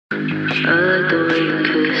I like the way you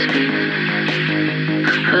kiss me.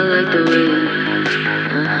 I like the way you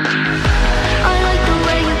I like the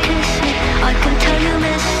way you kiss me. I can tell you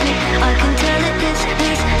miss me. I can tell it this.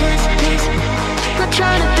 Not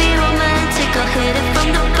trying to be romantic, I'll hit it from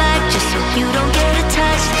the back just so you don't get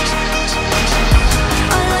attached.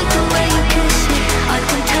 I like the way you kiss me. I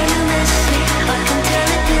can tell you miss me. I can tell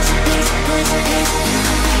it this.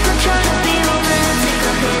 Not trying to be romantic,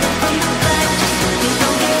 I'll hit it from the back just so you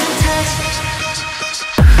don't get attached.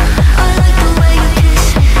 I like the way you kiss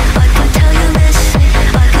me. I can tell you miss me.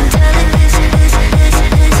 I can tell it this.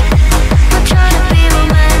 Not trying to be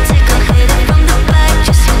romantic, I'll hit it from the back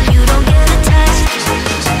just so you don't get attached.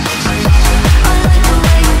 I like the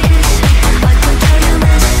way you kiss me. I can tell you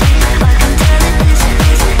miss me. I can tell it this.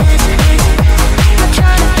 Not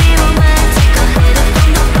trying to be romantic, I'll hit it from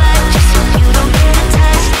the back just so you don't get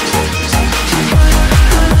attached.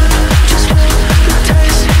 Just wait the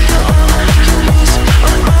taste. You're all you need.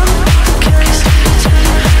 I'm on the case.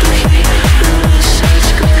 Take the heat. Release such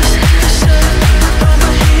grace. Say all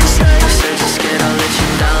the heat. Say just get, I'll let you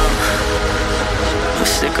down. But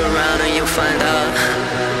stick around and you'll find out.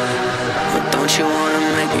 But don't you wanna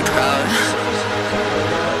make me proud?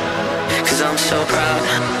 Cause I'm so proud.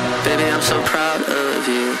 Baby, I'm so proud of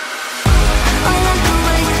you.